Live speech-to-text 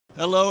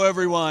Hello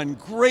everyone,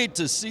 great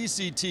to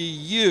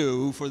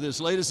CCTU for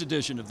this latest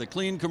edition of the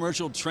Clean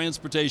Commercial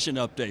Transportation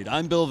Update.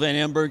 I'm Bill Van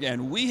Amberg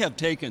and we have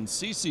taken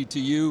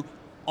CCTU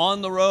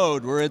on the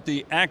road. We're at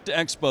the ACT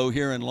Expo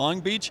here in Long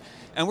Beach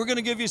and we're going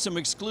to give you some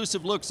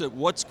exclusive looks at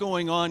what's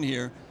going on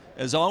here.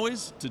 As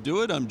always, to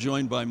do it, I'm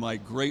joined by my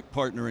great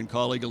partner and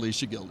colleague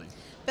Alicia Gildy.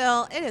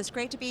 Bill, it is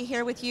great to be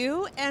here with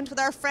you and with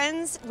our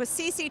friends with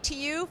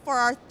CCTU for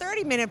our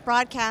 30-minute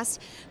broadcast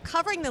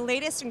covering the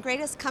latest and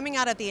greatest coming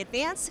out of the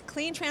Advanced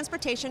Clean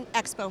Transportation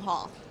Expo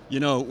Hall. You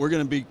know, we're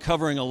going to be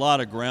covering a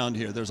lot of ground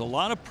here. There's a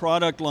lot of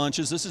product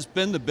launches. This has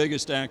been the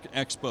biggest ACT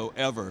Expo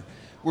ever.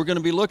 We're going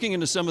to be looking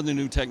into some of the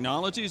new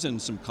technologies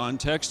and some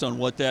context on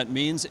what that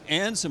means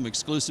and some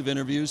exclusive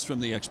interviews from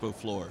the expo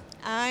floor.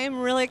 I'm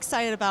really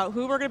excited about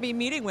who we're going to be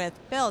meeting with.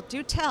 Bill,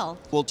 do tell.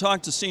 We'll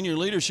talk to senior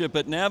leadership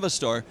at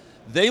Navistar.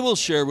 They will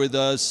share with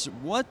us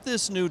what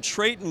this new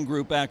Trayton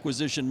Group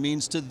acquisition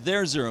means to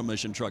their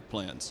zero-emission truck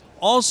plans.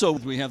 Also,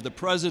 we have the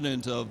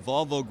president of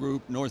Volvo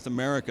Group North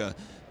America.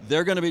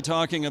 They're going to be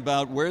talking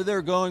about where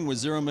they're going with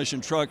zero-emission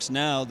trucks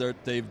now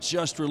that they've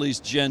just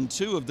released Gen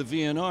 2 of the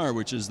VNR,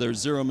 which is their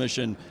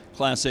zero-emission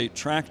Class 8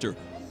 tractor.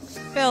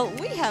 Bill,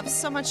 we have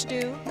so much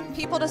new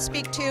people to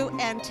speak to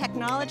and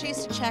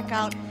technologies to check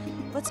out.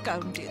 Let's go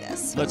and do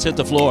this. Let's hit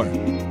the floor.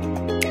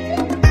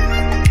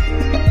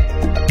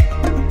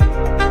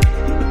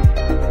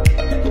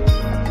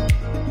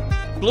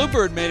 Blue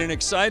Bird made an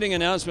exciting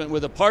announcement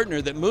with a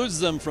partner that moves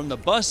them from the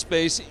bus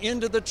space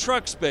into the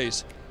truck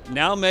space,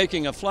 now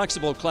making a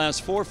flexible Class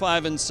 4,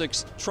 5, and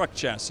 6 truck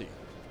chassis.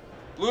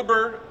 Blue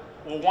Bird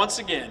will once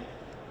again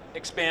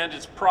expand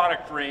its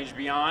product range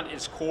beyond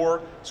its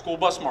core school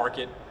bus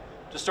market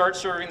to start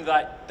serving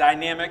the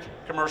dynamic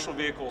commercial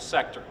vehicle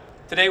sector.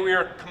 Today we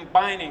are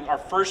combining our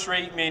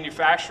first-rate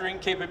manufacturing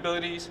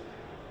capabilities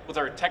with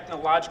our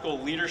technological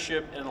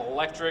leadership in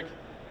electric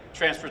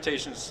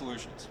transportation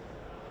solutions.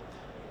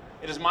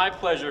 It is my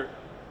pleasure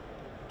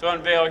to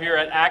unveil here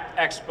at ACT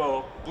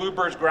Expo Blue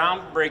Bird's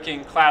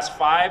groundbreaking Class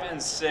 5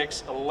 and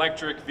 6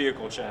 electric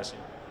vehicle chassis.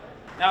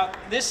 Now,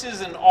 this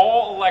is an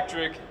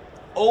all-electric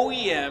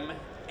OEM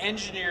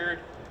engineered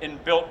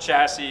and built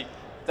chassis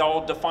that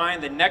will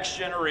define the next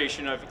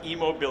generation of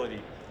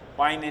e-mobility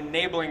by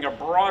enabling a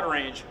broad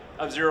range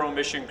of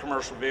zero-emission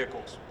commercial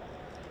vehicles.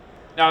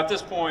 Now, at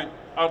this point,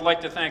 I would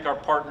like to thank our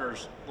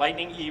partners,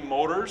 Lightning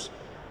eMotors,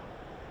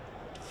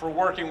 for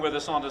working with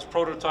us on this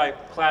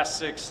prototype Class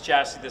 6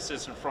 chassis that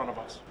sits in front of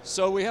us.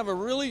 So we have a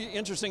really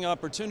interesting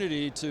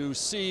opportunity to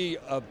see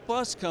a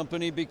bus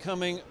company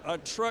becoming a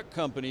truck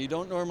company. You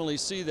don't normally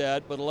see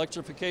that, but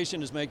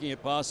electrification is making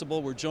it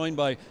possible. We're joined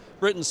by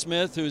Britton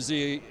Smith, who's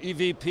the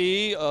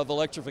EVP of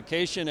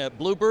electrification at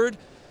Blue Bird,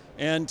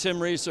 and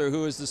Tim Reeser,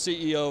 who is the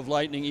CEO of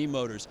Lightning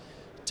eMotors.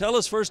 Tell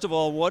us, first of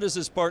all, what is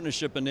this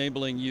partnership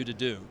enabling you to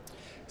do?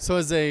 So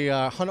as a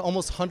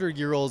almost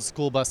 100-year-old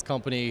school bus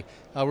company,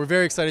 we're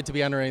very excited to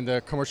be entering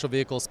the commercial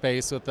vehicle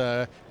space with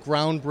a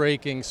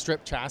groundbreaking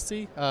strip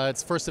chassis.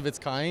 It's first of its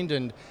kind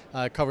and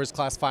covers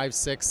Class 5,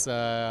 6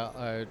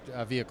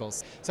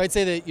 vehicles. So I'd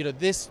say that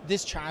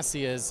this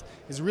chassis is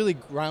really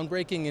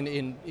groundbreaking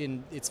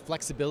in its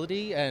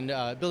flexibility and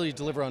ability to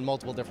deliver on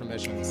multiple different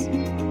missions.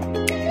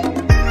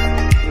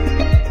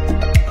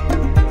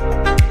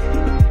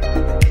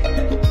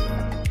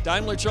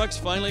 Daimler Trucks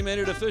finally made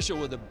it official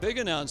with a big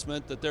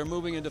announcement that they're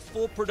moving into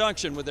full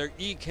production with their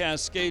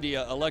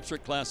eCascadia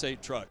electric Class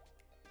 8 truck.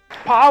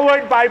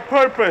 Powered by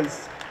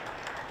purpose,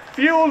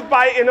 fueled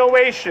by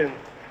innovation,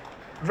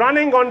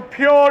 running on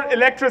pure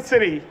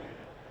electricity.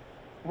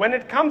 When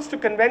it comes to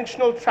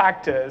conventional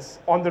tractors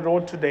on the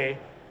road today,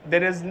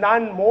 there is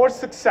none more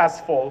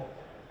successful,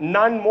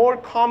 none more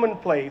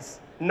commonplace,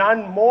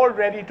 none more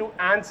ready to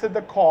answer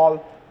the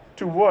call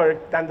to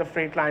work than the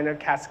Freightliner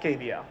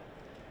Cascadia.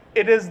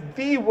 It is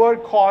the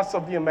workhorse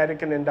of the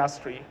American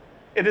industry.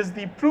 It is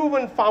the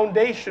proven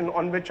foundation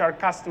on which our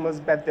customers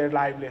bet their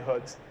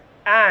livelihoods.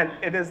 And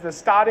it is the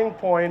starting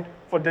point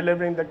for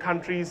delivering the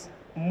country's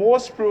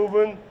most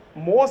proven,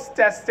 most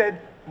tested,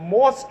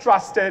 most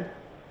trusted,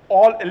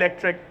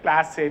 all-electric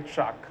Class 8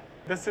 truck.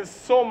 This is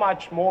so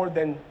much more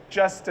than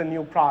just a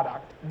new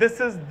product.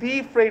 This is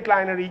the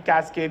Freightliner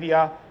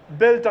eCascadia,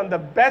 built on the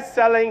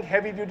best-selling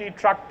heavy-duty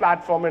truck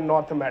platform in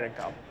North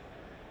America.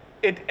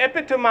 It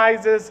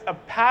epitomizes a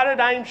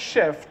paradigm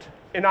shift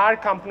in our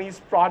company's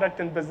product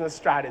and business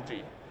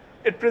strategy.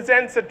 It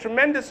presents a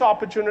tremendous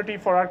opportunity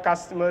for our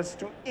customers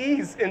to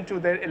ease into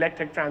their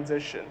electric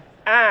transition.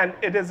 And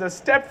it is a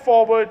step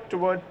forward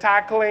toward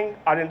tackling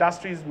our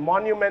industry's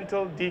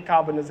monumental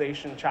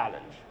decarbonization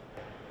challenge.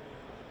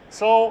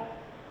 So,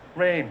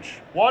 range.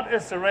 What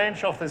is the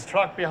range of this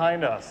truck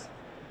behind us?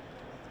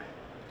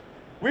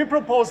 We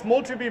propose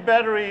multiple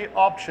battery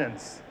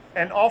options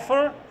and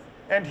offer.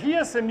 And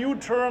here's a new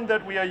term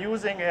that we are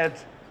using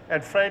at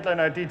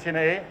Freightliner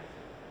DTNA,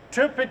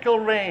 typical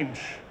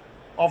range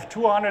of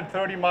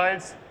 230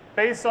 miles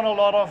based on a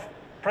lot of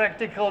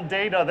practical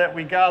data that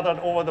we gathered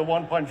over the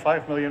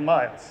 1.5 million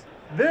miles.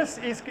 This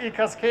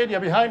eCascadia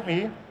behind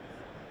me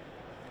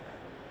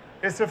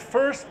is the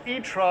first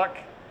e-truck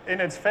in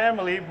its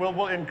family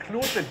will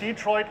include the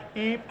Detroit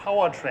E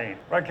powertrain.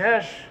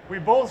 Rakesh, we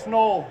both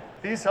know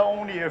these are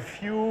only a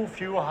few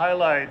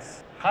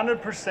highlights.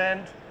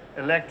 100%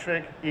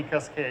 electric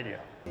E-Cascadia.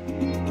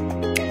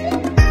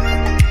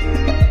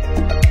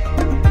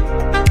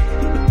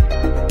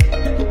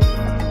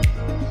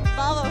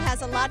 Volvo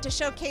has a lot to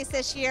showcase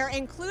this year,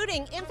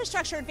 including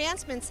infrastructure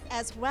advancements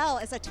as well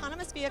as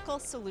autonomous vehicle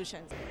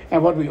solutions.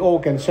 And what we all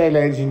can say,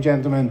 ladies and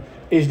gentlemen,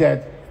 is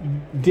that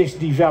this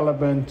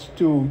development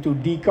to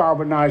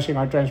decarbonizing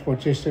our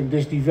transport system,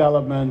 this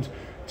development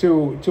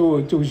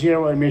to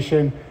zero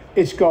emission,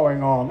 it's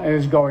going on and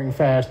it's going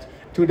fast.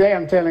 Today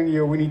I'm telling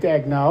you, we need to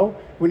act now.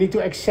 We need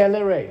to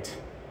accelerate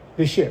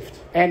the shift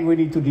and we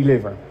need to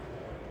deliver.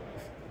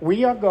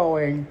 We are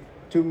going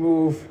to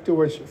move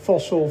towards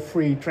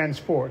fossil-free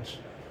transports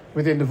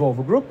within the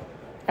Volvo Group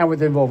and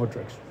within Volvo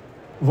Trucks.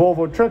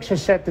 Volvo Trucks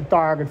has set the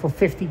target for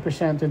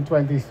 50% in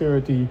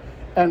 2030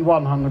 and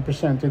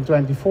 100% in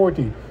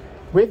 2040.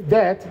 With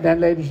that, then,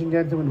 ladies and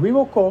gentlemen, we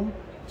will come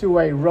to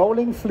a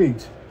rolling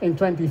fleet in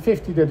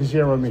 2050 that is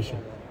zero emission.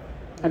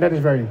 And that is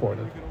very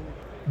important.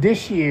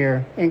 This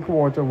year, in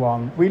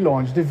Q1, we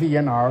launched the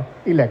VNR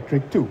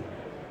Electric 2.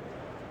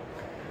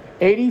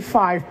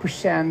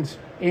 85%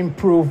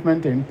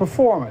 improvement in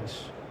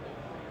performance.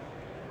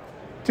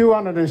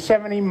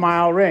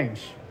 270-mile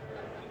range.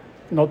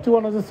 Not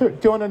 230,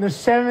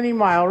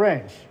 270-mile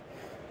range.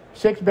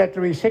 6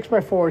 batteries,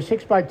 6x4,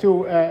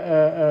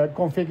 6x2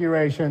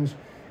 configurations.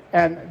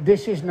 And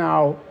this is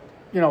now,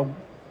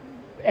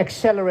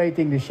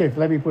 accelerating the shift.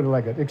 Let me put it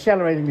like that,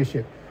 accelerating the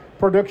shift.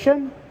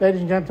 Production,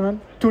 ladies and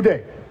gentlemen,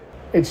 today.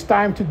 It's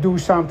time to do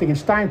something.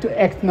 It's time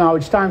to act now.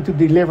 It's time to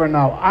deliver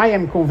now. I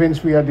am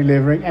convinced we are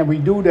delivering, and we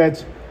do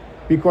that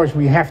because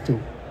we have to.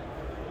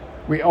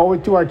 We owe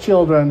it to our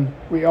children.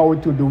 We owe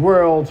it to the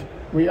world.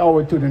 We owe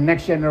it to the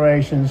next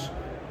generations.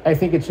 I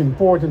think it's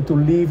important to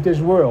leave this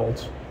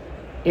world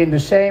in the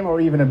same or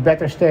even a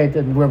better state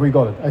than where we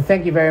got it. I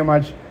thank you very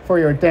much for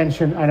your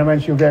attention, and I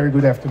wish you a very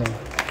good afternoon.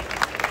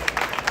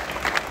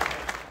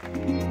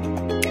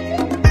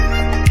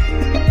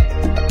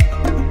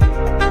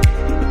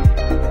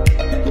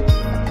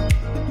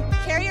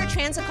 Carrier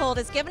Transicold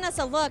has given us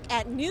a look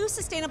at new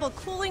sustainable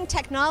cooling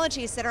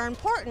technologies that are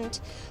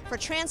important for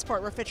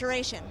transport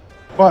refrigeration.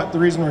 But the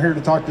reason we're here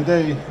to talk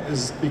today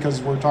is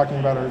because we're talking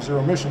about our zero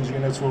emissions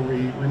units where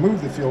we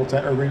remove the fuel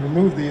or we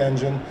remove the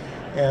engine,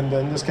 and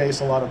in this case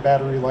a lot of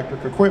battery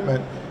electric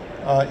equipment.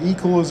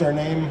 eCool is our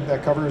name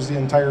that covers the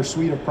entire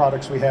suite of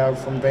products we have,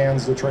 from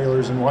vans to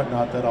trailers and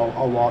whatnot, that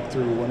I'll walk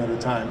through one at a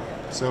time.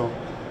 So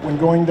when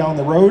going down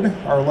the road,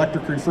 our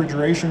electric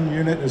refrigeration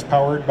unit is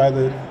powered by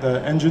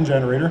the engine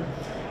generator,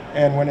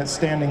 and when it's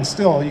standing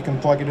still you can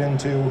plug it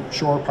into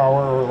shore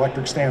power or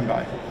electric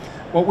standby.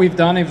 What we've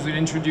done is we've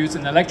introduced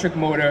an electric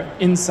motor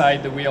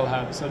inside the wheel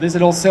hub. So this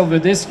little silver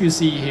disc you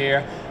see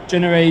here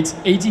generates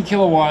 80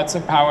 kilowatts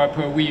of power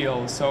per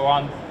wheel. So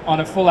on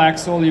a full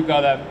axle, you've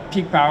got a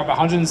peak power of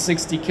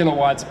 160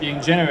 kilowatts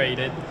being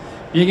generated,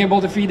 being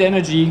able to feed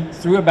energy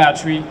through a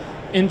battery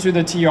into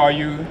the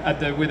TRU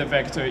with a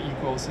vector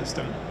equal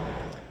system.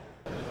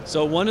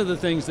 So one of the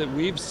things that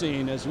we've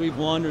seen as we've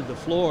wandered the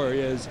floor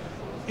is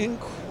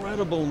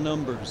incredible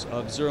numbers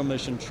of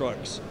zero-emission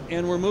trucks.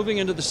 And we're moving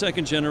into the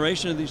second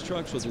generation of these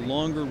trucks with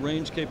longer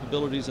range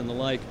capabilities and the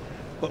like,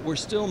 but we're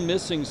still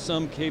missing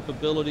some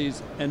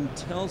capabilities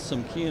until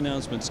some key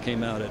announcements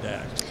came out at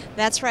ACT.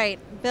 That's right.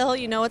 Bill,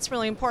 you know it's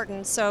really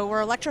important. So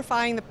we're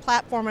electrifying the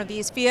platform of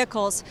these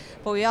vehicles,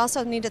 but we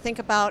also need to think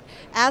about,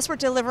 as we're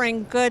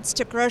delivering goods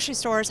to grocery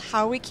stores,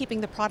 how are we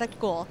keeping the product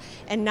cool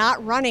and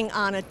not running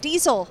on a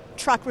diesel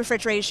truck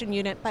refrigeration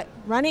unit, but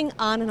running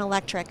on an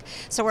electric.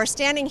 So we're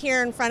standing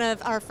here in front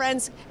of our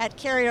friends at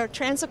Carrier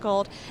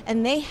Transicold,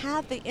 and they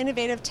have the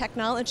innovative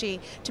technology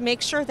to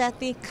make sure that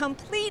the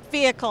complete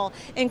vehicle,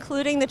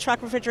 including the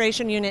truck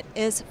refrigeration unit,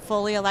 is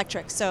fully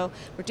electric. So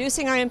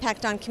reducing our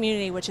impact on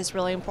community, which is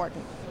really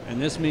important.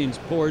 And this means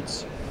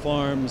ports,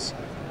 farms,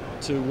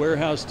 to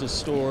warehouse to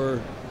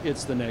store.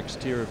 It's the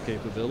next tier of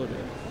capability.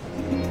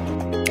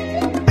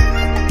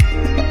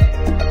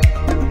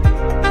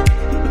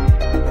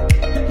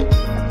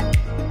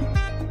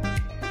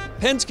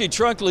 Penske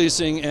Truck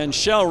Leasing and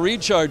Shell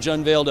Recharge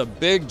unveiled a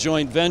big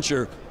joint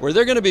venture where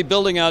they're going to be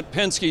building out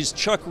Penske's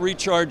truck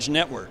recharge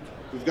network.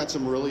 We've got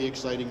some really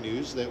exciting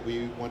news that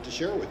we want to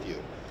share with you.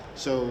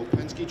 So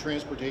Penske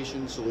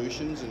Transportation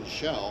Solutions and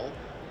Shell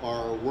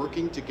are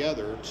working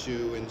together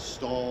to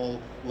install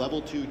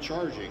level 2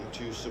 charging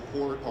to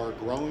support our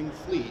growing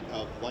fleet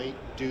of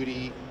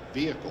light-duty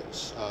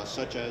vehicles,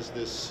 such as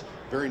this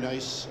very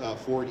nice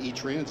Ford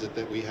E-Transit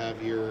that we have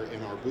here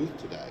in our booth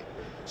today.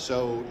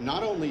 So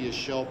not only is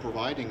Shell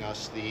providing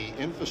us the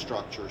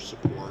infrastructure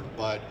support,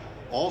 but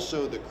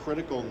also the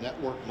critical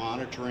network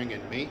monitoring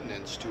and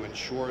maintenance to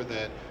ensure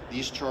that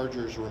these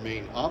chargers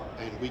remain up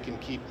and we can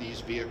keep these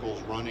vehicles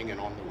running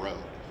and on the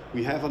road.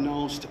 We have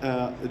announced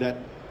that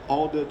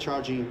all the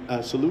charging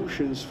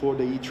solutions for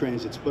the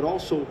E-Transits, but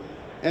also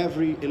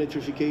every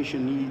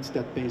electrification needs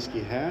that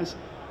Penske has,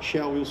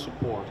 Shell will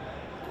support.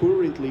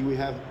 currently we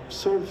have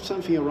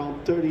something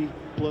around 30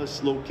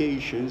 plus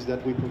locations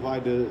that we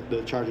provide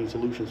the charging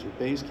solutions for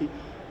Penske.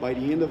 By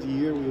the end of the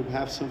year, we will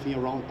have something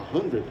around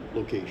 100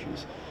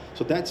 locations.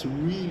 So that's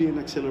really an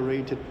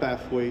accelerated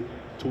pathway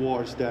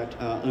towards that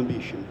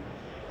ambition.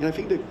 And I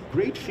think the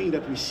great thing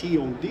that we see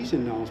on this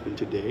announcement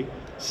today,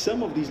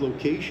 some of these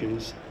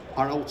locations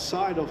are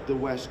outside of the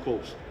West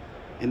Coast.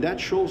 And that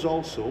shows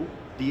also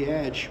the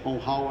edge on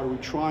how are we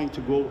trying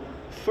to go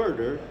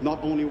further,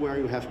 not only where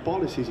you have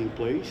policies in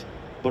place,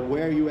 but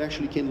where you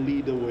actually can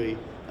lead the way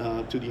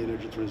to the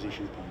energy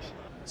transition piece.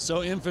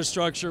 So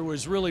infrastructure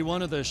was really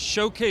one of the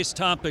showcase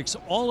topics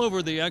all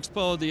over the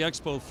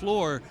expo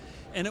floor.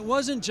 And it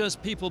wasn't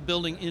just people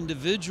building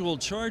individual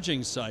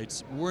charging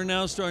sites. We're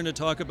now starting to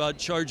talk about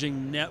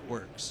charging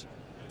networks.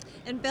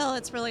 And Bill,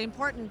 it's really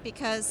important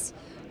because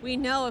we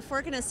know if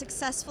we're going to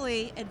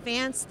successfully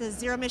advance the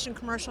zero-emission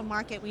commercial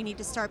market, we need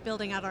to start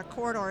building out our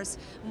corridors.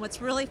 And what's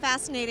really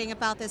fascinating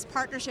about this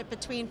partnership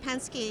between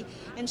Penske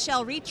and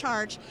Shell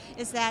Recharge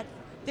is that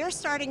they're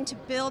starting to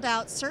build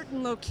out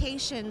certain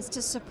locations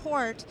to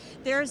support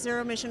their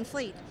zero-emission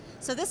fleet.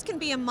 So this can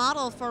be a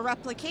model for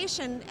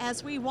replication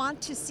as we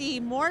want to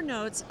see more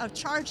nodes of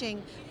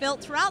charging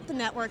built throughout the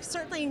network,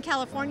 certainly in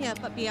California,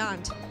 but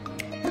beyond.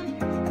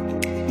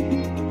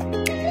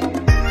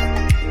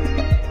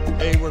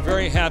 Hey, we're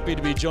very happy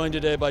to be joined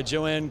today by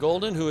Joanne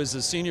Golden, who is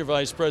the Senior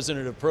Vice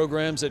President of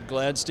Programs at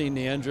Gladstein,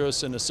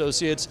 Neandros and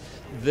Associates.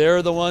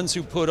 They're the ones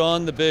who put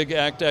on the big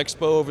ACT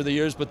Expo over the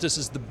years, but this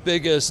is the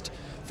biggest.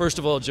 First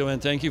of all, Joanne,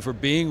 thank you for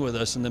being with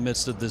us in the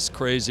midst of this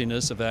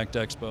craziness of ACT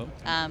Expo.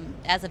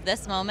 As of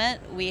this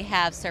moment, we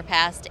have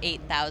surpassed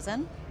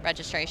 8,000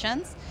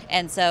 registrations.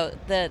 And so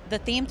the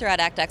theme throughout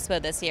ACT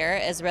Expo this year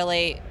is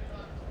really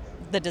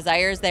the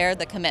desires there,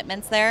 the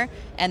commitments there,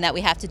 and that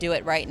we have to do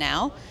it right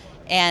now.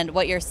 And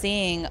what you're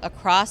seeing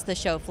across the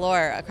show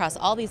floor, across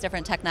all these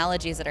different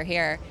technologies that are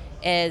here,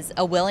 is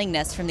a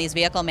willingness from these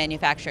vehicle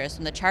manufacturers,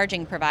 from the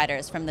charging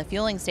providers, from the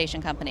fueling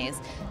station companies,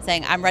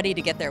 saying, I'm ready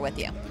to get there with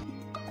you.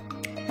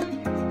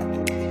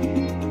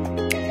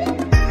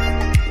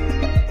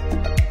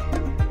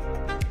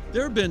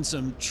 There have been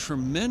some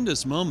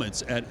tremendous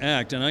moments at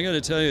ACT, and I got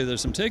to tell you,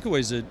 there's some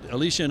takeaways that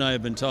Alicia and I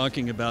have been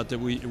talking about that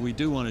we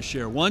do want to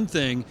share. One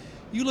thing,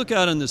 you look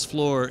out on this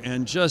floor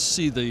and just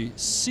see the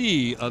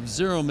sea of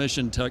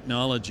zero-emission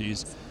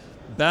technologies.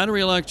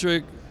 Battery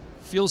electric,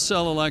 fuel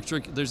cell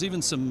electric, there's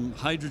even some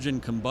hydrogen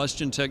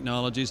combustion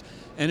technologies,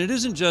 and it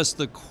isn't just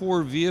the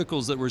core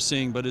vehicles that we're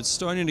seeing, but it's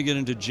starting to get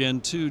into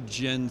Gen 2,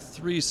 Gen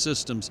 3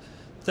 systems.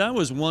 That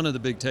was one of the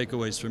big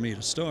takeaways for me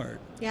to start.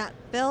 Yeah,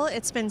 Bill,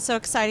 it's been so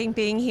exciting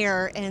being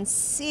here and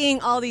seeing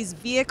all these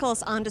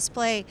vehicles on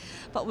display.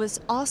 But what's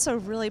also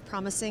really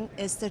promising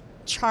is the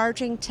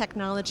charging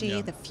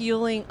technology, the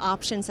fueling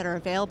options that are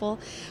available.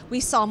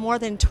 We saw more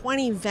than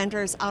 20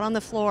 vendors out on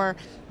the floor.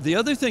 The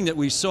other thing that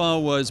we saw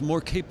was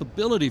more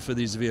capability for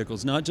these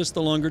vehicles, not just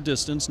the longer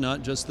distance,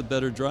 not just the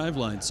better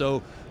driveline.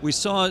 So we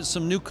saw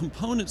some new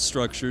component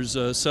structures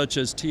such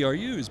as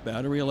TRUs,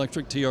 battery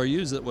electric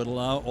TRUs that would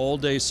allow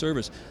all-day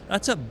service.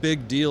 That's a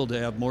big deal to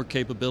have more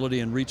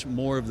capability and reach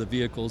more of the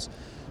vehicles.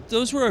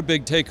 Those were our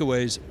big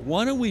takeaways.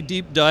 Why don't we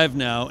deep dive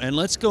now, and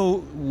let's go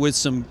with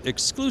some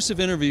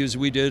exclusive interviews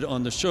we did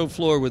on the show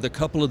floor with a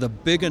couple of the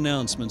big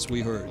announcements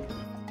we heard.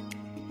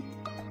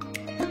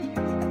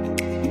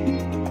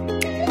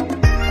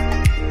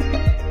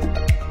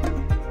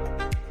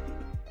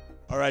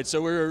 All right,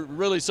 so we're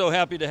really so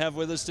happy to have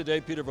with us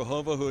today Peter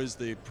Voorhoeve, who is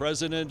the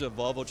president of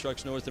Volvo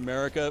Trucks North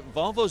America.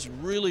 Volvo's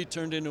really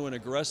turned into an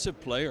aggressive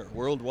player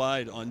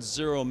worldwide on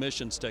zero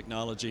emissions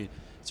technology.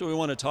 So we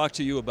want to talk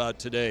to you about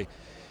today.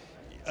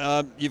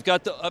 You've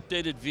got the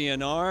updated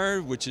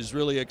VNR, which is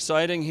really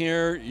exciting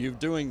here. You're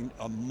doing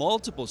a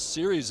multiple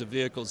series of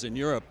vehicles in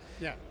Europe.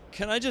 Yeah.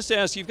 Can I just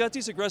ask, you've got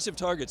these aggressive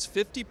targets,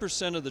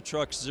 50% of the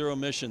trucks zero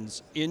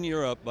emissions in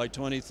Europe by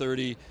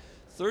 2030,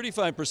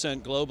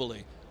 35%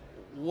 globally.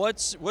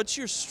 What's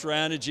your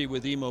strategy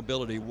with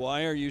e-mobility?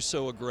 Why are you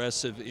so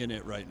aggressive in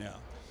it right now?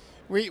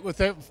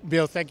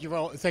 Bill, thank you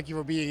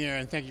for being here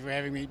and thank you for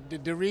having me.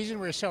 The reason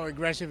we're so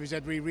aggressive is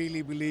that we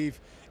really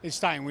believe it's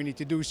time we need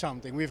to do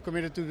something. We've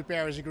committed to the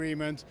Paris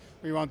Agreement.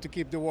 We want to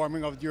keep the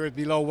warming of the Earth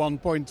below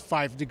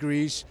 1.5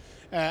 degrees.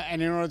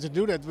 And in order to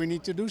do that, we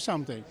need to do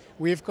something.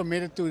 We have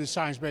committed to the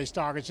Science Based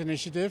Targets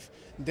Initiative.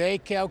 They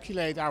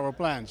calculate our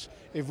plans.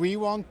 If we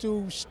want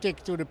to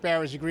stick to the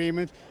Paris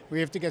Agreement, we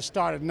have to get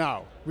started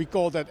now. We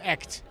call that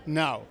ACT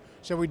Now.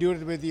 So we do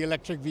it with the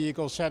electric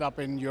vehicle setup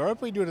in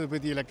Europe. We do it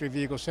with the electric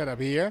vehicle setup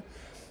here.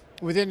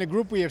 Within the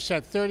group, we have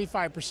set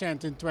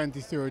 35% in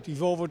 2030.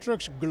 Volvo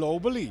Trucks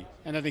globally,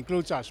 and that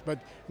includes us, but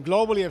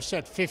globally have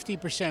set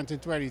 50% in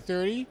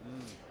 2030,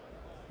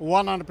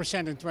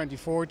 100% in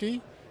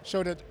 2040,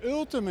 so that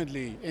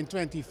ultimately in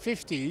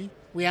 2050,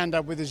 we end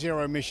up with a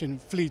zero-emission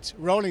fleet,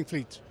 rolling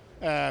fleet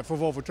for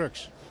Volvo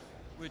Trucks.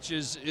 It's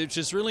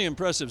just really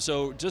impressive.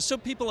 So just so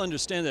people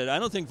understand that, I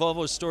don't think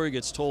Volvo's story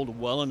gets told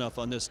well enough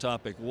on this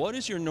topic. What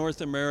is your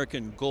North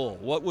American goal?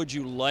 What would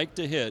you like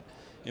to hit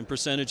in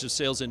percentage of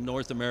sales in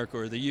North America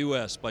or the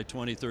U.S. by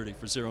 2030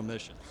 for zero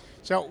emissions?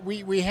 So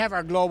we have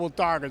our global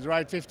targets,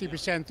 right?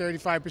 50%,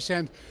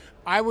 35%.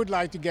 I would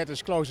like to get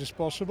as close as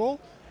possible.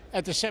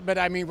 But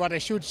I mean, what I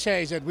should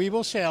say is that we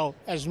will sell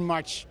as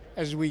much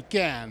as we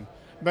can.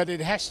 But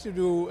the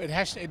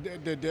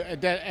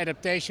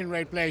adaptation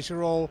rate plays a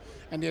role,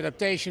 and the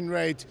adaptation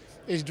rate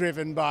is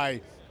driven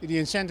by the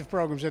incentive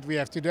programs that we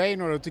have today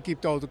in order to keep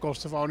total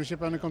cost of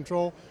ownership under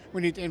control.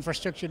 We need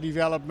infrastructure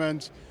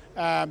development,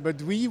 but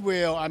we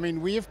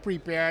have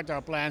prepared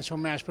our plans for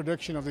mass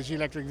production of this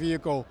electric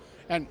vehicle,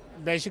 and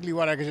basically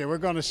what I can say, we're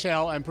going to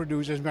sell and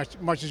produce as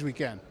much as we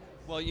can.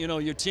 Well, you know,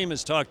 your team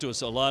has talked to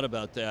us a lot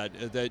about that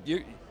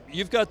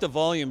you've got the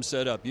volume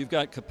set up, you've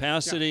got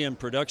capacity and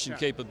production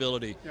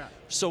capability.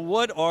 So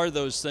what are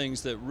those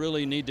things that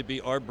really need to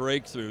be our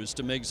breakthroughs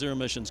to make zero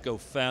emissions go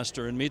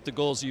faster and meet the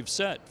goals you've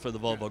set for the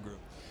Volvo Group?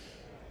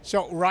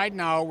 So right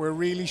now we're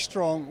really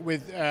strong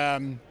with,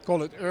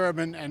 call it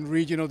urban and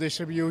regional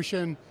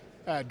distribution,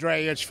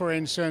 drayage for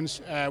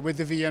instance, with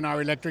the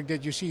VNR Electric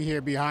that you see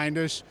here behind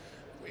us.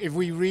 If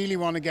we really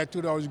want to get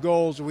to those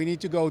goals, we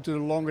need to go to the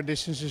longer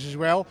distances as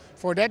well.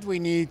 For that we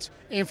need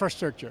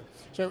infrastructure.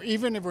 So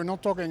even if we're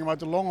not talking about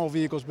the long-haul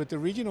vehicles, but the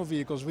regional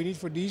vehicles, we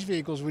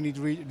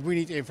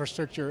need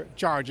infrastructure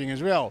charging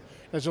as well.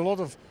 There's a lot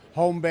of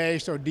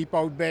home-based or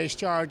depot-based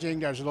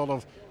charging. There's a lot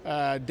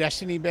of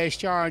destiny-based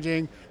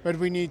charging, but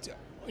we need,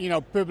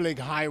 public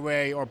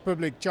highway or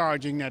public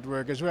charging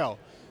network as well.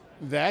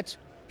 That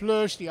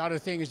plus the other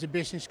thing is the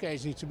business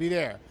case needs to be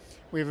there.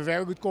 We have a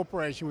very good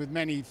cooperation with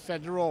many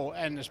federal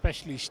and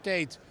especially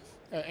state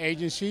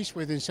agencies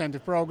with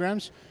incentive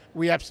programs.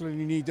 We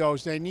absolutely need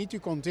those. They need to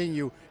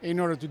continue in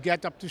order to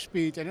get up to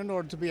speed and in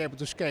order to be able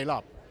to scale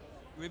up.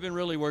 We've been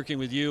really working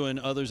with you and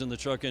others in the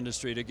truck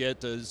industry to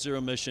get zero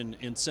emission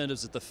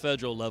incentives at the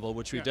federal level,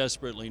 which we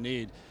desperately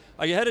need.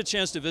 I had a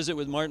chance to visit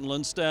with Martin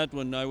Lundstedt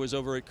when I was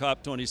over at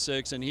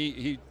COP26, and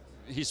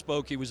he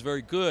spoke. He was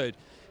very good.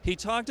 He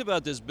talked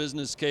about this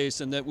business case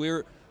and that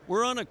we're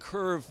on a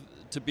curve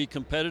to be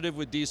competitive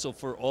with diesel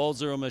for all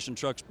zero-emission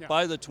trucks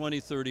by the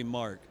 2030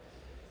 mark.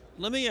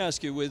 Let me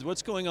ask you, with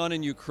what's going on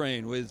in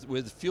Ukraine,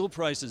 with fuel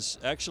prices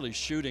actually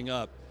shooting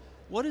up,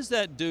 what does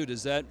that do?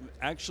 Does that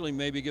actually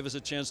maybe give us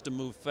a chance to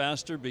move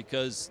faster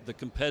because the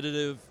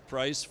competitive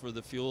price for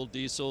the fuel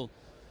diesel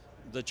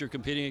that you're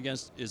competing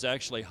against is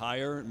actually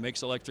higher, it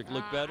makes electric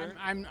look better?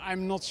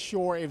 I'm not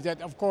sure if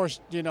that, of course,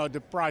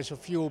 the price of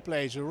fuel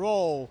plays a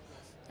role.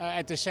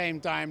 At the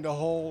same time, the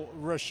whole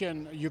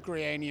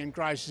Russian-Ukrainian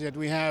crisis that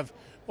we have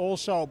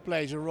also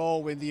plays a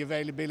role with the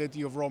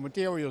availability of raw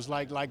materials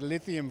like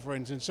lithium, for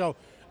instance. So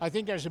I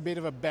think there's a bit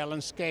of a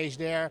balanced case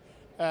there.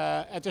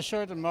 At a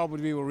certain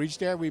moment we will reach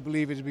there. We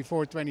believe it's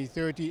before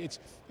 2030. It's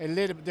a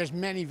little. There's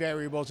many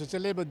variables. It's a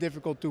little bit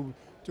difficult to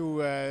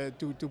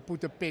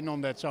put a pin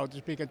on that, so to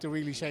speak, and to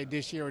really say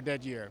this year or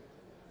that year.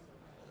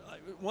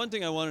 One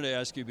thing I wanted to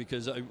ask you,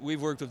 because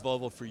we've worked with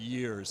Volvo for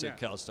years at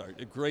CalSTART,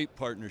 a great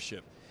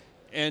partnership.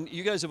 And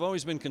you guys have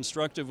always been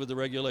constructive with the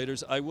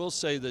regulators. I will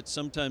say that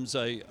sometimes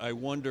I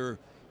wonder,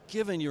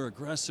 given your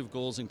aggressive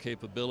goals and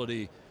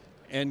capability,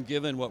 and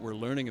given what we're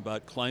learning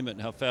about climate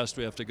and how fast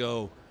we have to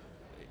go,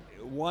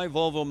 why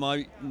Volvo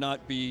might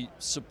not be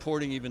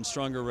supporting even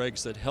stronger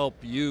regs that help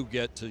you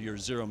get to your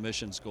zero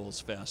emissions goals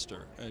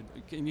faster.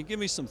 Can you give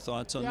me some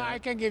thoughts on that? Yeah, I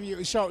can give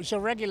you. So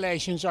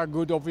regulations are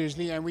good,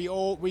 obviously, and we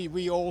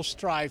all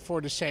strive for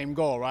the same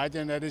goal, right?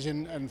 And that is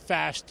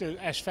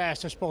as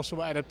fast as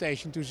possible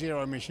adaptation to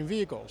zero emission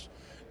vehicles.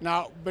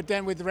 Now, but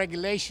then with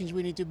regulations,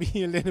 we need to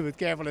be a little bit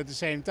careful at the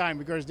same time,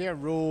 because there are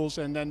rules,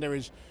 and then there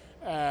is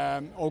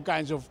all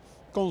kinds of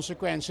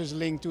consequences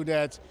linked to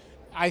that.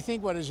 I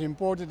think what is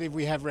important if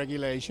we have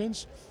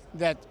regulations,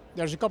 that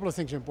there's a couple of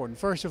things important.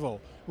 First of all,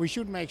 we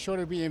should make sure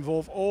that we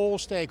involve all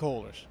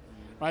stakeholders,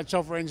 right?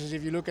 So for instance,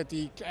 if you look at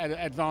the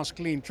Advanced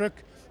Clean Truck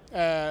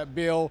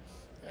bill,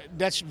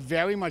 that's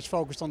very much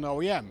focused on the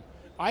OEM.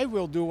 I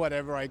will do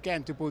whatever I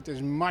can to put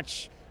as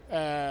much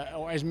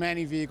or as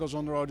many vehicles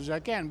on the road as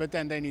I can, but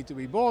then they need to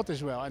be bought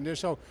as well. And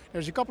there's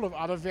a couple of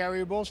other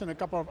variables and a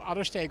couple of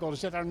other stakeholders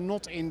that are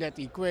not in that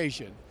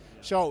equation.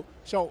 So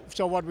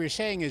what we're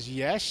saying is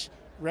yes,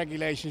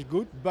 regulation is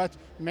good, but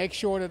make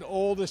sure that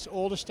all the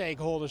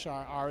stakeholders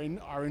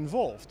are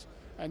involved,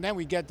 and then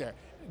we get there.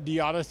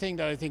 The other thing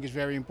that I think is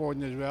very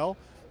important as well,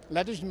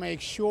 let us make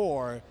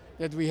sure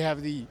that we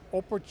have the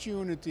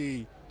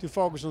opportunity to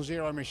focus on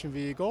zero emission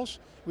vehicles.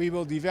 We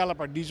will develop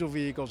our diesel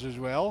vehicles as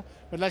well,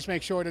 but let's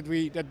make sure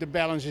that the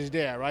balance is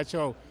there, right?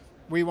 So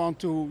we want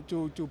to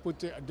put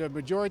the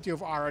majority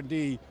of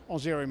R&D on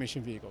zero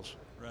emission vehicles.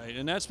 Right,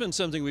 and that's been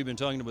something we've been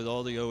talking with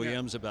all the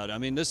OEMs about. I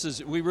mean,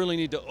 we really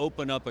need to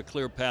open up a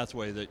clear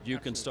pathway that you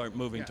can start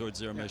moving towards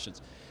zero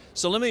emissions.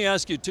 So let me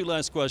ask you two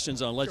last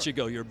questions, I'll let you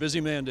go. You're a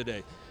busy man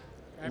today.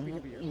 Happy to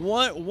be here.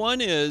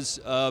 One is,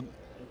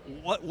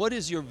 what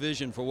is your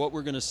vision for what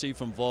we're going to see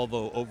from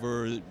Volvo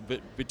over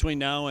between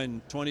now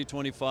and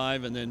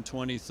 2025 and then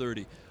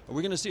 2030? Are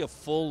we going to see a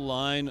full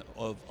line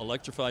of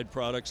electrified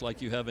products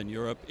like you have in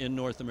Europe in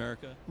North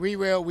America? We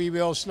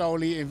will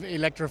slowly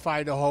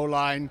electrify the whole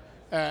line.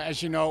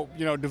 As you know,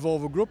 the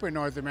Volvo Group in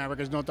North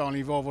America is not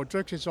only Volvo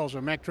Trucks, it's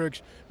also Mack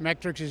Trucks. Mack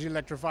Trucks is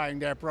electrifying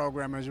their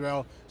program as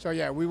well. So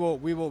yeah, we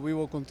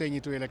will continue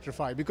to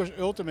electrify, because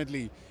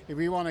ultimately, if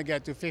we want to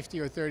get to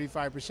 50 or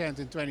 35%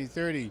 in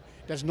 2030,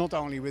 that's not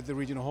only with the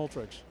regional haul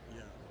trucks.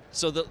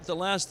 So the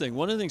last thing,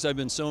 one of the things I've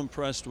been so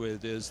impressed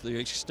with is the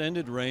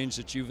extended range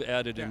that you've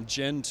added in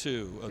Gen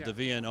 2 of the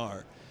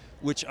VNR,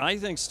 which I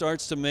think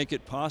starts to make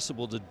it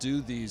possible to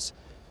do these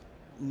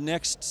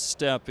next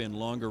step in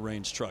longer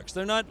range trucks.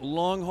 They're not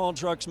long haul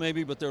trucks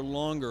maybe, but they're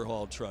longer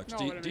haul trucks.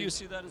 No, do you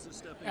see that as a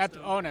stepping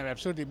stone? Oh no,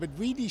 absolutely. But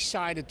we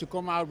decided to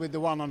come out with the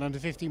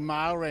 150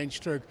 mile range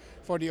truck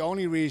for the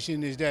only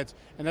reason is that,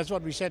 and that's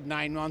what we said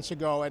 9 months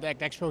ago at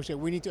ACT Expo, said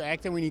we need to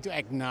act and we need to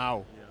act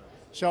now. Yeah.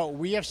 So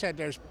we have said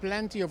there's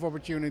plenty of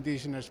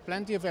opportunities and there's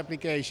plenty of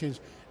applications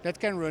that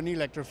can run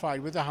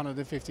electrified with a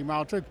 150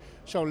 mile truck.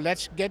 So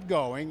let's get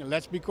going.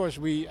 Because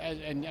we,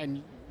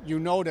 and you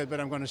know that,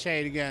 but I'm going to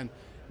say it again,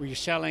 we're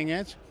selling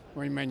it,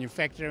 we're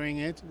manufacturing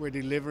it, we're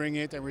delivering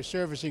it, and we're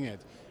servicing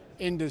it.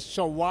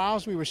 So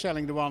whilst we were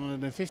selling the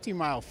 150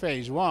 mile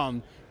phase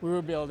 1, we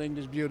were building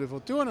this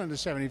beautiful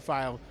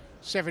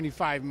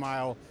 275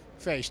 mile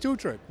phase 2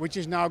 truck, which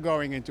is now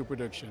going into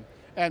production.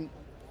 And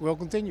we'll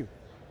continue.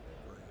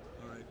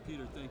 All right,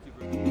 Peter, thank you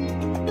very much.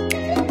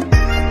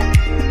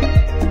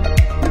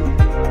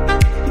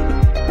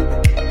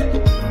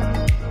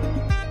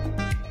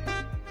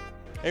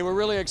 Hey, we're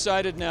really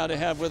excited now to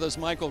have with us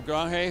Michael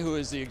Grahe, who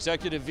is the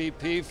Executive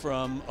VP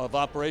of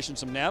Operations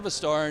from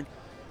Navistar. And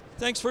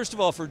thanks, first of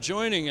all, for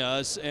joining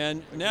us.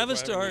 And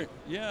Navistar,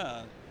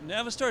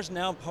 Navistar is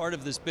now part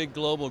of this big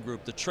global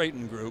group, the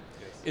Traton Group.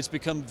 Yes. It's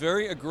become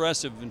very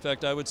aggressive. In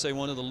fact, I would say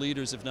one of the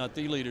leaders, if not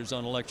the leaders,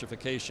 on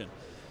electrification.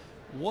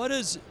 What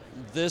does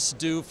this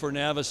do for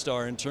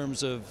Navistar in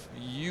terms of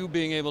you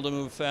being able to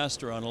move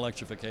faster on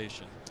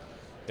electrification?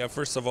 Yeah,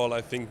 first of all,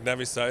 I think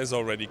Navistar is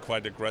already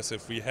quite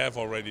aggressive. We have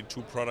already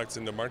 2 products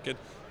in the market.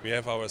 We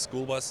have our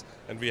school bus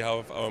and we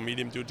have our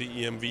medium-duty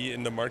EMV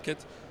in the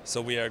market. So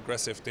we are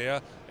aggressive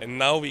there. And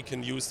now we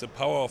can use the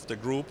power of the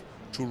group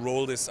to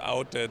roll this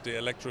out, the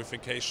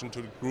electrification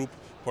to the group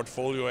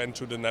portfolio and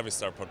to the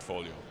Navistar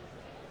portfolio.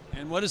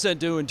 And what does that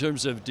do in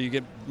terms of, do you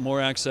get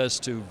more access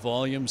to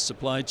volumes,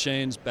 supply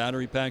chains,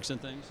 battery packs and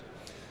things?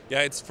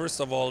 Yeah, it's first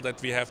of all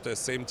that we have the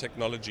same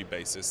technology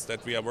basis,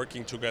 that we are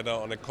working together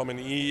on a common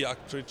E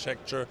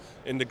architecture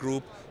in the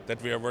group,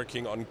 that we are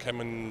working on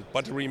common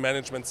battery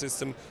management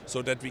system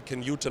so that we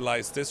can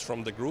utilize this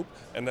from the group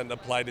and then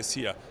apply this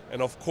here.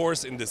 And of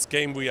course, in this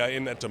game we are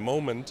in at the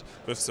moment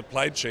with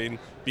supply chain,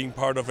 being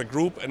part of a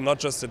group and not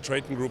just the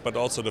Traton Group but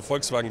also the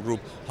Volkswagen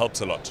Group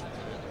helps a lot.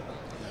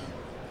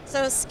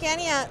 So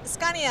Scania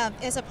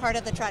is a part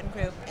of the Traton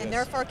Group, and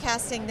they're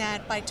forecasting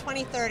that by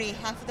 2030,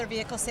 half of their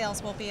vehicle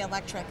sales will be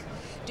electric.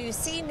 Do you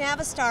see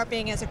Navistar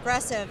being as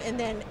aggressive? And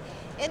then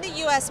in the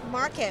U.S.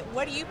 market,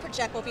 what do you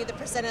project will be the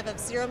percentage of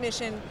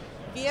zero-emission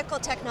vehicle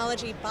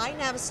technology by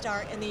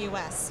Navistar in the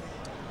U.S.?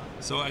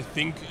 So I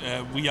think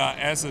we are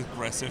as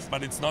aggressive,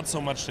 but it's not so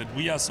much that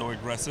we are so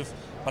aggressive,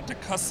 but the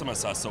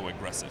customers are so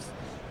aggressive.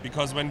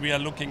 Because when we are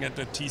looking at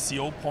the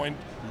TCO point,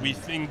 we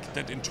think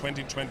that in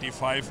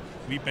 2025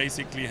 we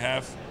basically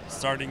have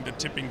starting the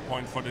tipping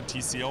point for the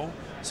TCO.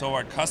 So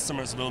our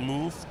customers will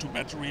move to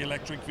battery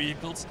electric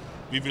vehicles.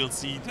 We will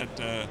see that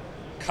the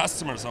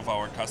customers of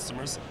our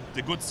customers,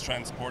 the goods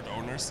transport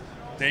owners,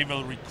 they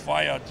will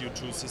require, due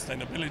to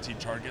sustainability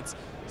targets,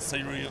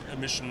 zero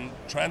emission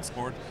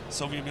transport.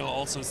 So we will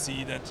also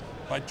see that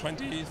by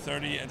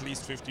 2030 at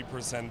least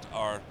 50%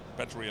 are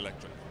battery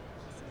electric.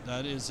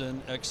 That is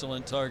an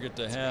excellent target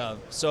to have.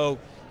 So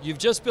you've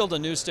just built a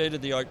new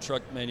state-of-the-art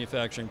truck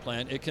manufacturing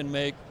plant. It can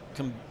make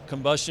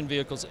combustion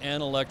vehicles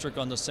and electric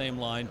on the same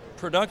line.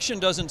 Production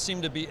doesn't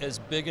seem to be as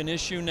big an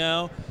issue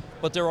now,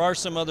 but there are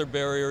some other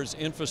barriers,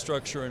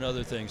 infrastructure and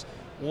other things.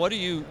 What do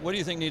you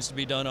think needs to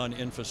be done on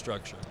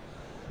infrastructure?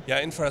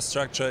 Yeah,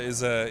 infrastructure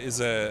is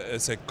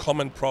a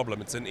common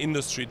problem. It's an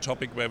industry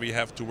topic where we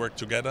have to work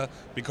together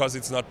because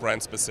it's not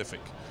brand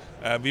specific.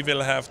 We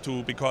will have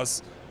to,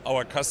 because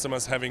our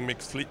customers having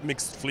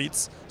mixed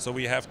fleets, so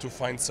we have to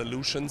find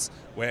solutions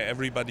where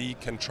everybody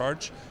can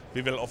charge.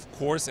 We will, of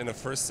course, in a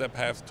first step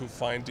have to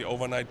find the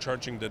overnight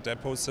charging, the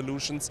depot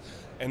solutions,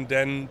 and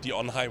then the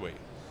on-highway.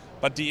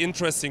 But the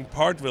interesting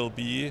part will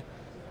be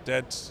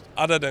that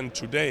other than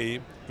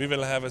today, we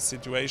will have a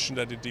situation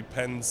that it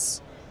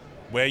depends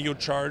where you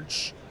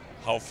charge,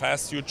 how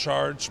fast you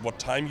charge, what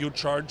time you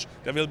charge.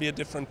 There will be a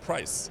different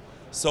price.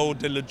 So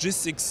the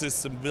logistics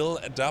system will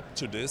adapt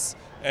to this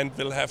and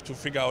will have to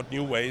figure out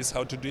new ways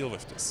how to deal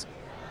with this.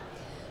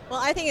 Well,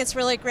 I think it's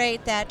really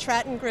great that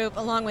Traton Group,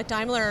 along with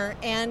Daimler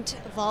and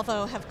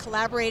Volvo, have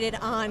collaborated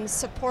on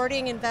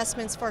supporting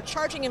investments for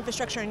charging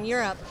infrastructure in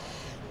Europe.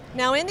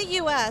 Now in the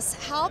U.S.,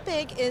 how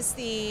big is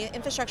the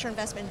Infrastructure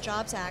Investment and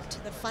Jobs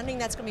Act, the funding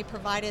that's going to be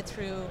provided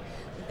through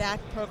that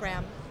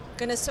program,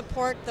 going to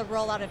support the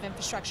rollout of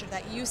infrastructure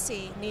that you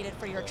see needed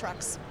for your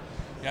trucks?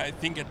 Yeah, I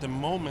think at the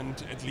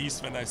moment, at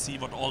least when I see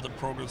what all the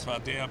programs are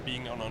there,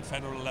 being on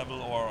federal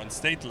level or on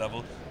state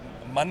level,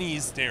 money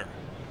is there.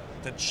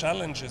 The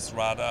challenge is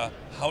rather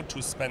how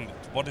to spend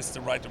it. What is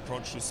the right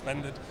approach to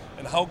spend it,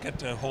 and how get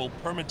the whole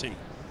permitting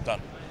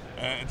done.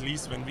 At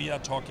least when we are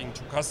talking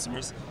to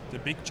customers, the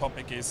big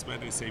topic is where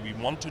they say we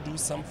want to do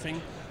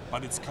something,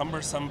 but it's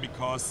cumbersome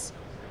because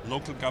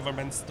local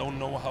governments don't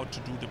know how to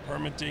do the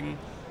permitting.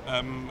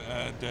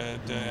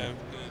 The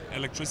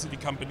electricity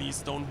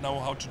companies don't know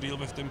how to deal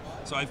with them.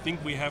 So I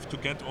think we have to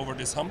get over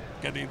this hump,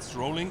 get it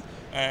rolling,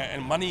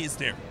 and money is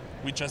there.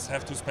 We just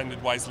have to spend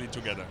it wisely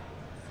together.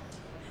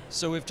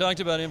 So we've talked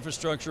about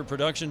infrastructure,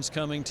 production's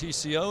coming,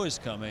 TCO is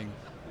coming.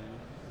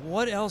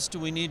 What else do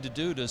we need to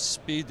do to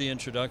speed the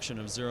introduction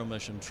of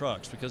zero-emission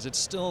trucks? Because it's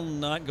still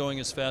not going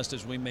as fast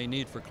as we may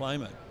need for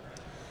climate.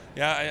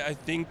 Yeah, I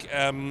think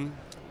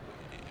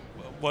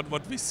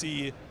what we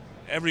see,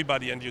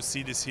 everybody, and you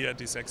see this here at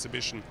this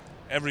exhibition,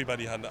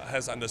 everybody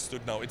has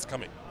understood now it's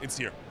coming, it's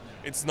here.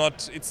 It's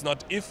not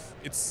if,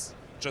 it's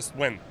just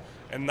when.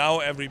 And now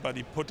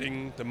everybody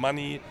putting the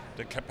money,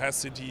 the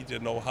capacity, the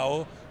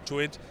know-how to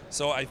it.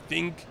 So I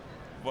think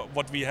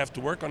what we have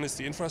to work on is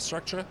the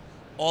infrastructure.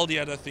 All the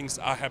other things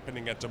are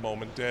happening at the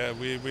moment.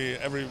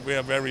 We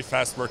are very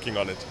fast working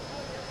on it.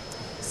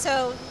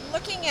 So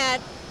looking at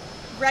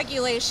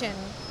regulation,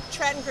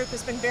 Trenton Group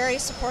has been very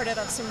supportive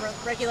of some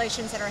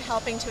regulations that are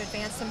helping to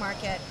advance the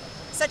market,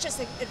 such as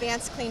the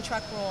Advanced Clean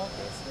Truck Rule.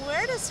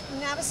 Where does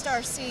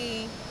Navistar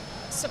see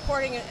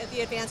supporting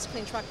the Advanced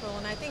Clean Truck Rule?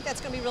 And I think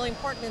that's going to be really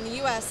important in the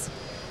U.S.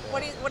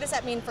 What does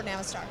that mean for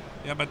Navistar?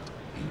 Yeah, but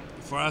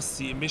for us,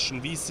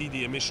 we see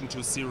the emission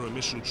to zero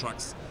emission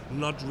trucks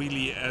not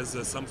really as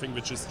something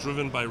which is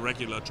driven by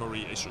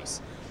regulatory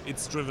issues.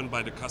 It's driven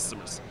by the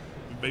customers.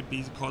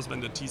 Because when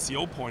the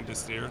TCO point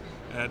is there,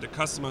 the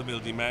customer will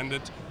demand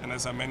it, and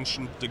as I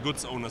mentioned, the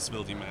goods owners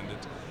will demand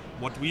it.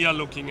 What we are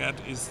looking at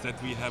is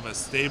that we have a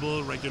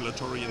stable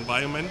regulatory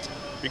environment,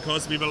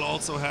 because we will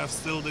also have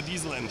still the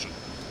diesel engine.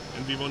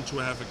 And we want to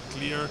have a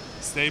clear,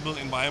 stable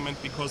environment,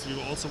 because we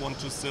will also want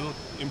to still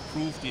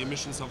improve the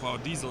emissions of our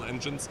diesel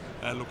engines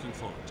looking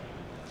forward.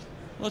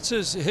 Let's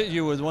just hit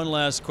you with one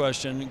last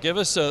question. Give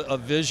us a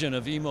vision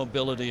of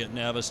e-mobility at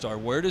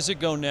Navistar. Where does it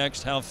go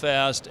next? How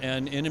fast?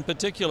 And in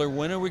particular,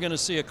 when are we going to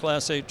see a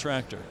Class 8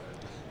 tractor?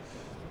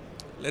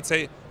 Let's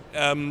say,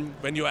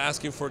 when you're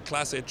asking for a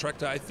Class 8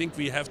 tractor, I think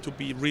we have to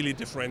be really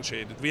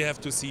differentiated. We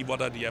have to see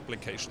what are the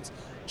applications.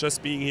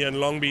 Just being here in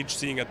Long Beach,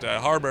 seeing at the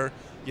harbor,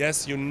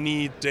 yes, you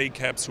need day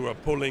cabs who are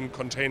pulling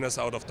containers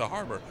out of the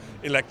harbor,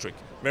 electric,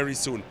 very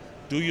soon.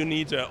 Do you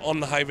need an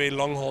on-highway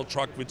long-haul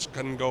truck which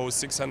can go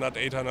 600,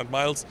 800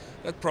 miles?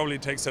 That probably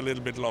takes a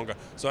little bit longer.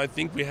 So I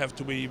think we have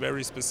to be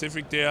very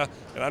specific there.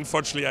 And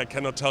unfortunately, I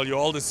cannot tell you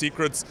all the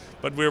secrets,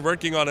 but we're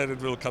working on it.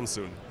 It will come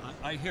soon.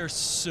 I hear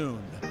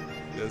soon.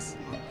 Yes.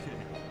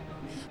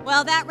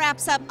 Well, that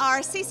wraps up our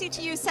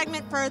CCTU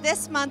segment for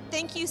this month.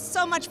 Thank you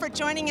so much for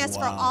joining us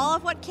for all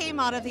of what came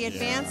out of the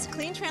Advanced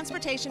Clean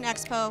Transportation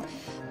Expo.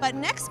 But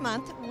next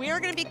month, we're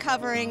going to be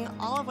covering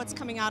all of what's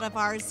coming out of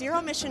our Zero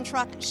Emission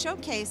Truck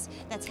Showcase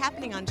that's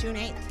happening on June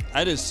 8th.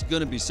 That is going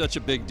to be such a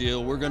big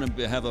deal. We're going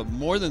to have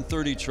more than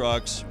 30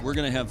 trucks. We're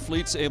going to have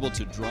fleets able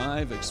to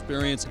drive,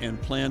 experience,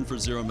 and plan for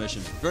zero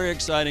emissions. Very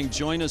exciting.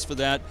 Join us for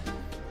that.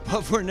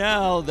 But for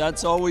now,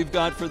 that's all we've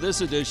got for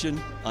this edition.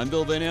 I'm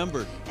Bill Van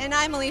Amber. And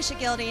I'm Alicia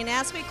Gildy. And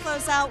as we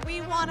close out,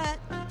 we want to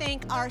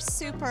thank our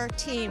super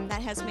team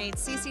that has made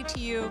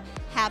CCTU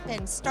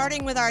happen,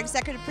 starting with our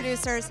executive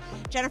producers,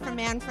 Jennifer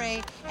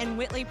Manfrey and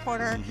Whitley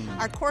Porter,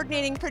 our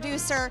coordinating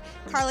producer,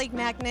 Carly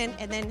Magnan,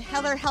 and then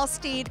Heather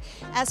Helsteed,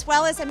 as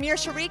well as Amir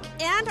Sharik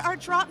and our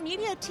Drop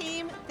Media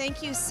team.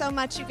 Thank you so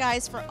much, you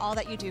guys, for all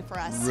that you do for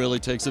us. It really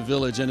takes a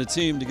village and a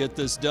team to get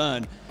this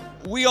done.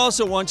 We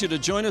also want you to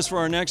join us for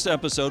our next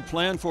episode.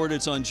 Plan for it.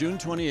 It's on June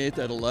 28th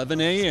at 11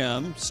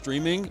 a.m.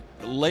 Streaming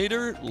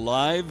later,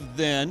 live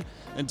then.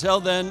 Until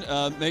then,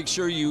 make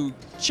sure you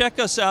check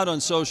us out on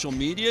social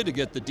media to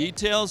get the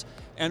details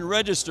and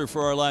register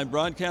for our live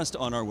broadcast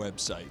on our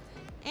website.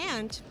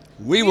 And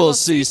we will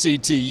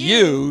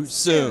CCTU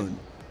soon.